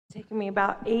Taken me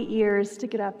about 8 years to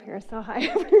get up here, so hi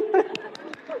everyone.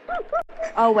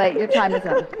 Oh wait, your time is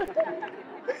up.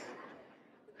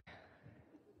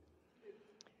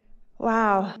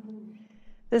 Wow.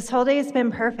 This whole day has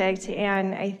been perfect,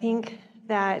 and I think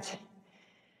that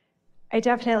I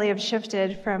definitely have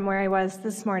shifted from where I was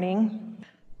this morning.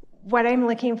 What I'm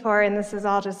looking for, and this is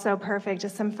all just so perfect,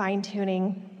 is some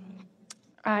fine-tuning.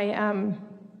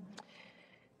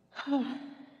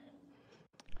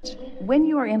 When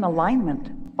you are in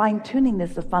alignment, fine-tuning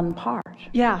is the fun part.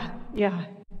 Yeah.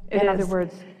 In other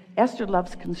words, Esther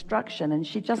loves construction, and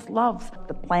she just loves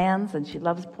the plans, and she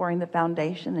loves pouring the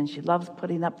foundation, and she loves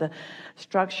putting up the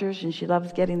structures, and she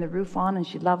loves getting the roof on, and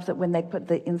she loves it when they put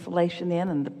the insulation in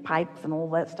and the pipes and all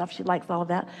that stuff. She likes all of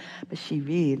that, but she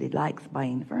really likes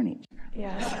buying furniture.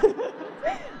 Yes.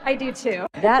 I do too.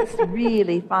 That's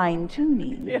really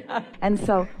fine-tuning. Yeah. And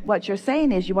so what you're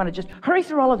saying is you want to just hurry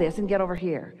through all of this and get over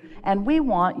here. And we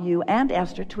want you and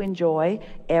Esther to enjoy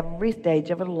every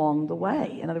stage of it along the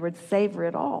way. In other words, savor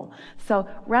it all. So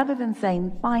rather than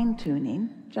saying fine-tuning,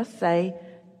 just say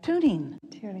tuning.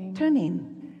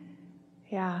 Tuning.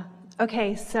 Yeah.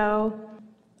 Okay, so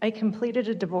I completed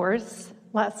a divorce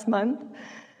last month.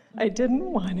 I didn't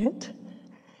want it.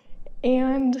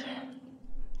 And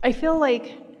I feel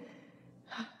like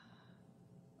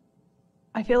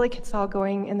it's all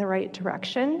going in the right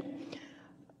direction.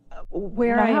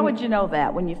 How would you know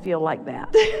that when you feel like that?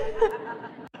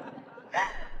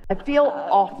 I feel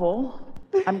awful.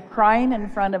 I'm crying in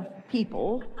front of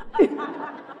people.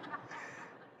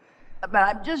 But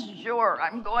I'm just sure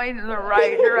I'm going in the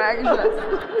right direction.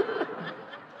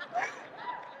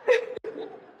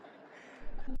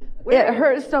 It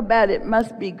hurts so bad it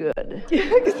must be good.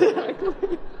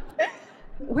 Exactly.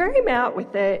 Where I'm at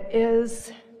with it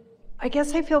is, I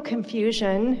guess I feel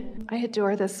confusion. I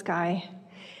adore this guy.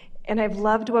 And I've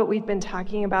loved what we've been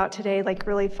talking about today, like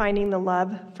really finding the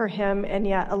love for him and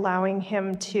yet allowing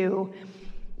him to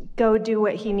go do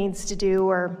what he needs to do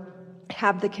or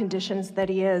have the conditions that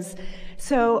he is.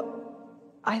 So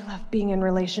I love being in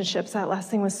relationships. That last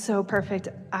thing was so perfect.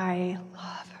 I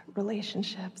love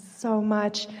relationships so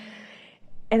much.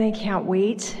 And I can't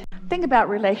wait. The thing about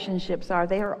relationships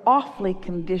they are awfully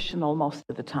conditional most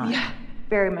of the time. Yeah,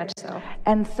 very much so.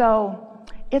 And so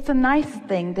it's a nice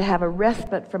thing to have a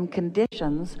respite from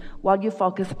conditions while you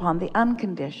focus upon the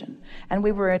unconditioned. And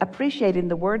we were appreciating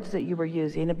the words that you were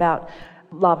using about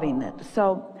loving it.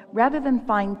 So rather than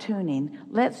fine-tuning,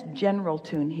 let's general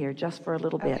tune here just for a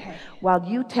little bit. Okay. While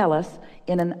you tell us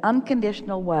in an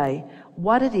unconditional way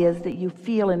what it is that you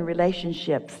feel in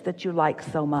relationships that you like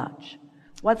so much.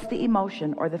 What's the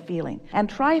emotion or the feeling? And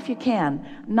try, if you can,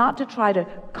 not to try to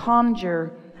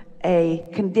conjure a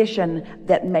condition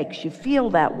that makes you feel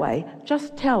that way.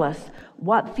 Just tell us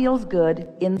what feels good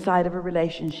inside of a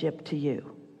relationship to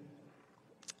you.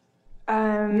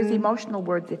 Use emotional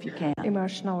words if you can.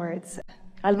 Emotional words.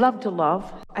 I love to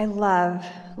love. I love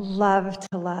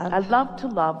to love. I love to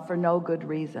love for no good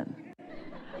reason.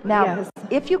 Now, Yes.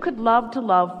 if you could love to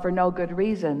love for no good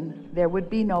reason, there would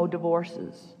be no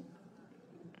divorces.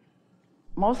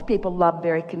 Most people love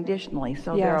very conditionally,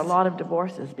 so there are a Yes. lot of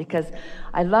divorces because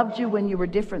I loved you when you were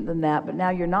different than that, but now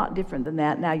you're not different than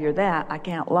that. Now you're that. I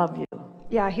can't love you.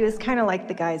 Yeah, he was kind of like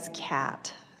the guy's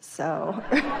cat, so.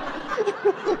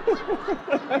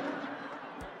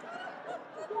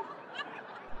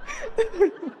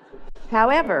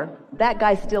 However, that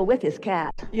guy's still with his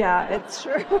cat. Yeah, it's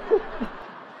true.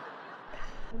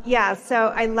 Yeah,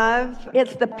 so I love.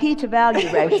 It's the P to value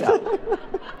ratio.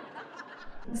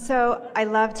 So I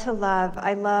love to love.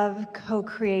 I love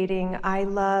co-creating. I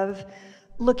love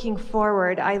looking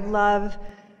forward. I love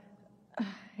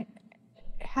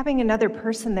having another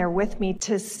person there with me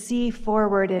to see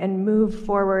forward and move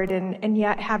forward and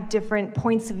yet have different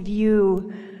points of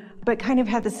view, but kind of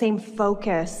have the same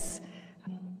focus.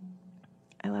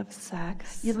 I love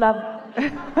sex. You love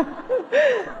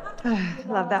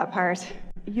Love that part.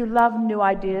 You love new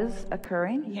ideas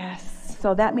occurring. Yes.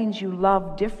 So that means you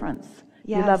love difference.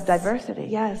 You Yes. love diversity.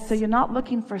 Yes. So you're not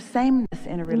looking for sameness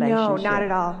in a relationship. No, not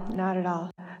at all. Not at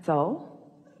all.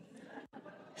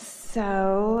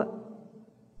 So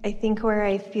I think where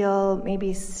I feel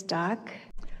maybe stuck.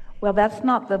 Well, that's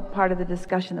not the part of the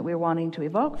discussion that we're wanting to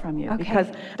evoke from you. Okay. Because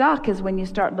stuck is when you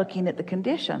start looking at the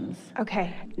conditions.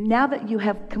 Okay. Now that you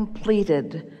have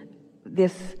completed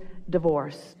this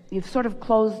divorce, you've sort of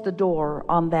closed the door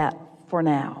on that for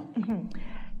now. Mm-hmm.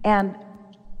 And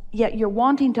yet you're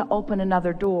wanting to open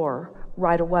another door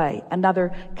right away,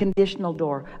 another conditional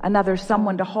door, another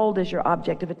someone to hold as your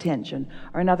object of attention,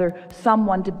 or another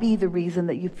someone to be the reason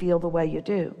that you feel the way you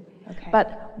do. Okay.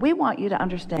 But we want you to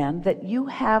understand that you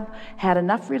have had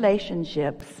enough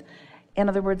relationships. In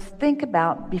other words, think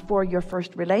about before your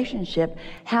first relationship,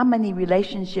 how many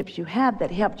relationships you had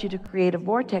that helped you to create a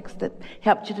vortex that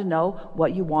helped you to know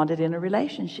what you wanted in a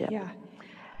relationship. Yeah.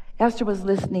 Esther was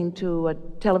listening to a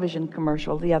television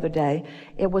commercial the other day.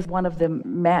 It was one of the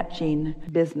matching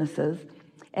businesses,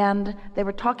 and they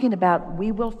were talking about,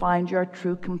 we will find your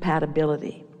true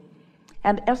compatibility.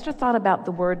 And Esther thought about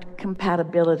the word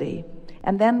compatibility,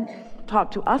 and then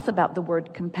talked to us about the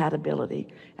word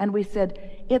compatibility. And we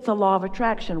said, it's a law of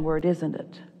attraction word, isn't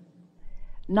it?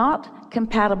 Not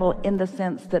compatible in the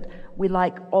sense that we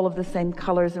like all of the same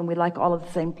colors, and we like all of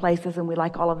the same places, and we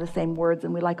like all of the same words,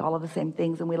 and we like all of the same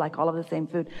things, and we like all of the same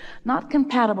food. Not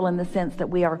compatible in the sense that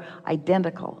we are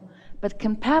identical, but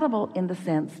compatible in the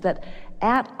sense that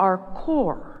at our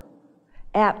core,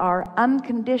 at our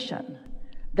unconditioned,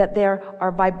 that there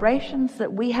are vibrations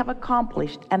that we have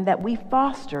accomplished and that we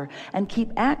foster and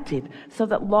keep active, so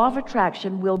that law of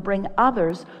attraction will bring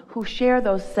others who share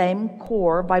those same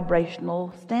core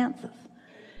vibrational stances.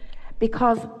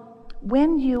 Because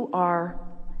when you are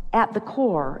at the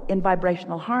core in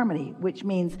vibrational harmony, which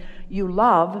means you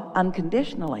love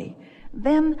unconditionally,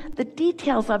 then the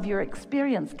details of your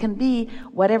experience can be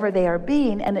whatever they are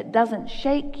being, and it doesn't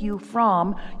shake you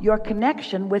from your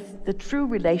connection with the true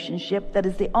relationship that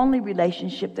is the only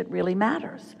relationship that really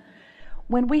matters.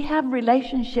 When we have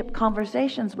relationship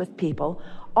conversations with people,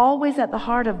 always at the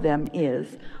heart of them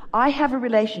is, I have a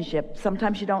relationship.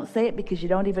 Sometimes you don't say it because you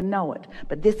don't even know it,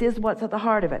 but this is what's at the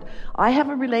heart of it. I have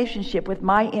a relationship with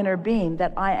my inner being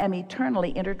that I am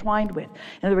eternally intertwined with.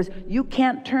 In other words, you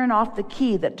can't turn off the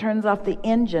key that turns off the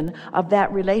engine of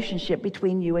that relationship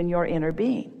between you and your inner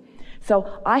being.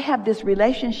 So I have this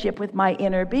relationship with my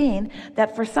inner being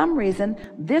that for some reason,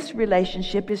 this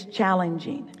relationship is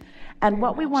challenging. And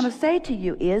what we want to say to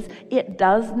you is, it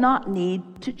does not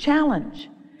need to challenge.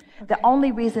 The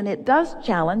only reason it does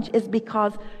challenge is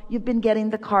because you've been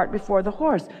getting the cart before the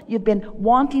horse. You've been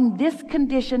wanting this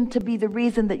condition to be the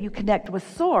reason that you connect with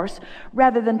Source,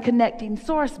 rather than connecting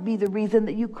Source be the reason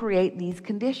that you create these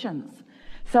conditions.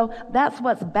 So that's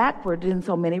what's backward in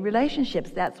so many relationships.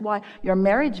 That's why your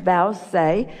marriage vows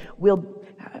say,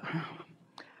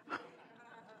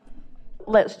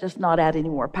 let's just not add any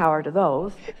more power to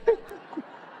those.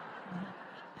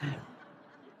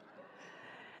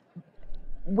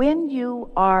 When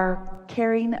you are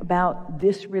caring about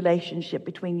this relationship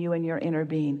between you and your inner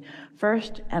being,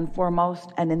 first and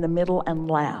foremost, and in the middle and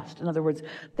last, in other words,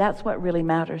 that's what really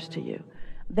matters to you,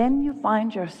 then you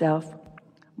find yourself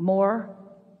more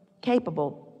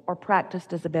capable, or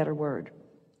practiced is a better word,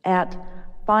 at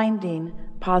finding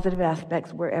positive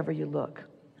aspects wherever you look.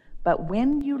 But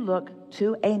when you look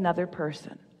to another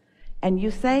person, and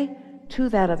you say to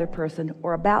that other person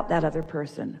or about that other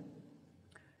person,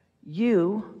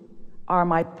 you are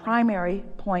my primary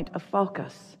point of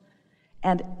focus,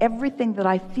 and everything that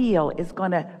I feel is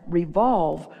going to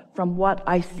revolve from what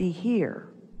I see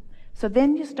here. So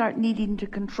then you start needing to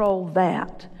control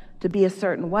that to be a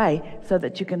certain way so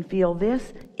that you can feel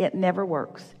this. It never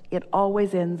works. It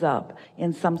always ends up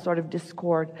in some sort of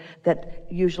discord that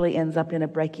usually ends up in a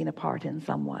breaking apart in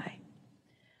some way.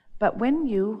 But when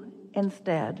you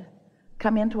instead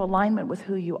come into alignment with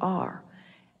who you are,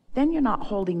 then you're not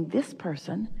holding this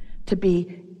person to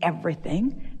be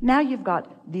everything. Now you've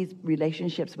got these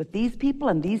relationships with these people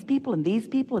and these people and these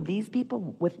people and these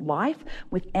people, with life,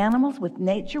 with animals, with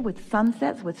nature, with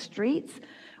sunsets, with streets,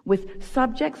 with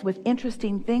subjects, with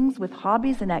interesting things, with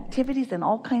hobbies and activities and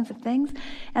all kinds of things.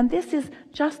 And this is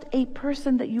just a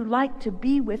person that you like to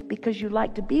be with because you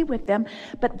like to be with them,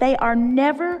 but they are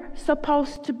never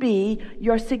supposed to be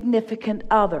your significant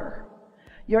other.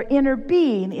 Your inner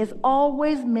being is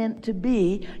always meant to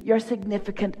be your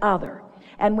significant other.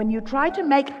 And when you try to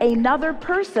make another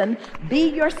person be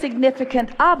your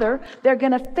significant other, they're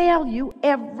going to fail you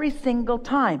every single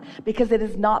time, because it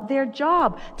is not their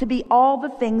job to be all the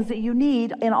things that you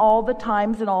need in all the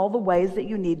times and all the ways that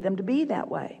you need them to be that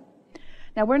way.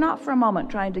 Now, we're not for a moment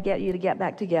trying to get you to get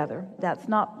back together. That's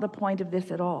not the point of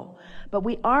this at all. But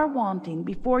we are wanting,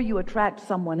 before you attract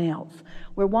someone else,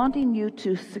 we're wanting you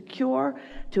to secure,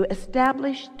 to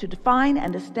establish, to define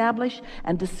and establish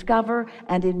and discover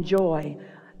and enjoy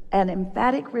an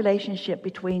emphatic relationship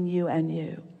between you and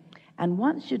you. And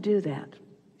once you do that,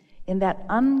 in that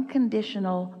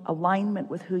unconditional alignment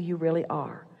with who you really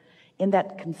are, in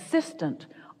that consistent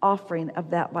offering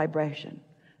of that vibration,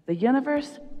 the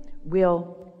universe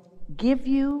will give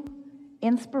you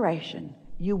inspiration.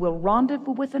 you will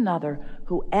rendezvous with another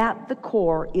who at the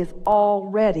core is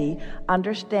already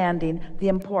understanding the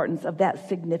importance of that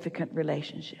significant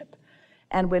relationship.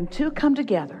 And when two come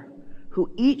together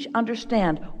who each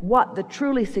understand what the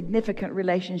truly significant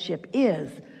relationship is,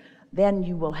 then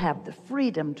you will have the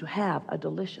freedom to have a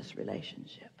delicious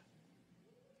relationship.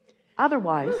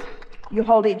 Otherwise, you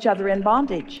hold each other in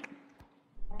bondage.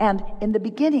 And in the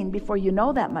beginning, before you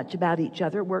know that much about each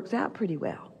other, it works out pretty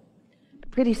well.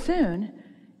 Pretty soon,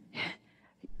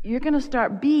 you're going to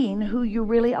start being who you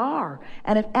really are.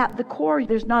 And if at the core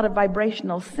there's not a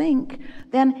vibrational sync,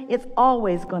 then it's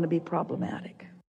always going to be problematic.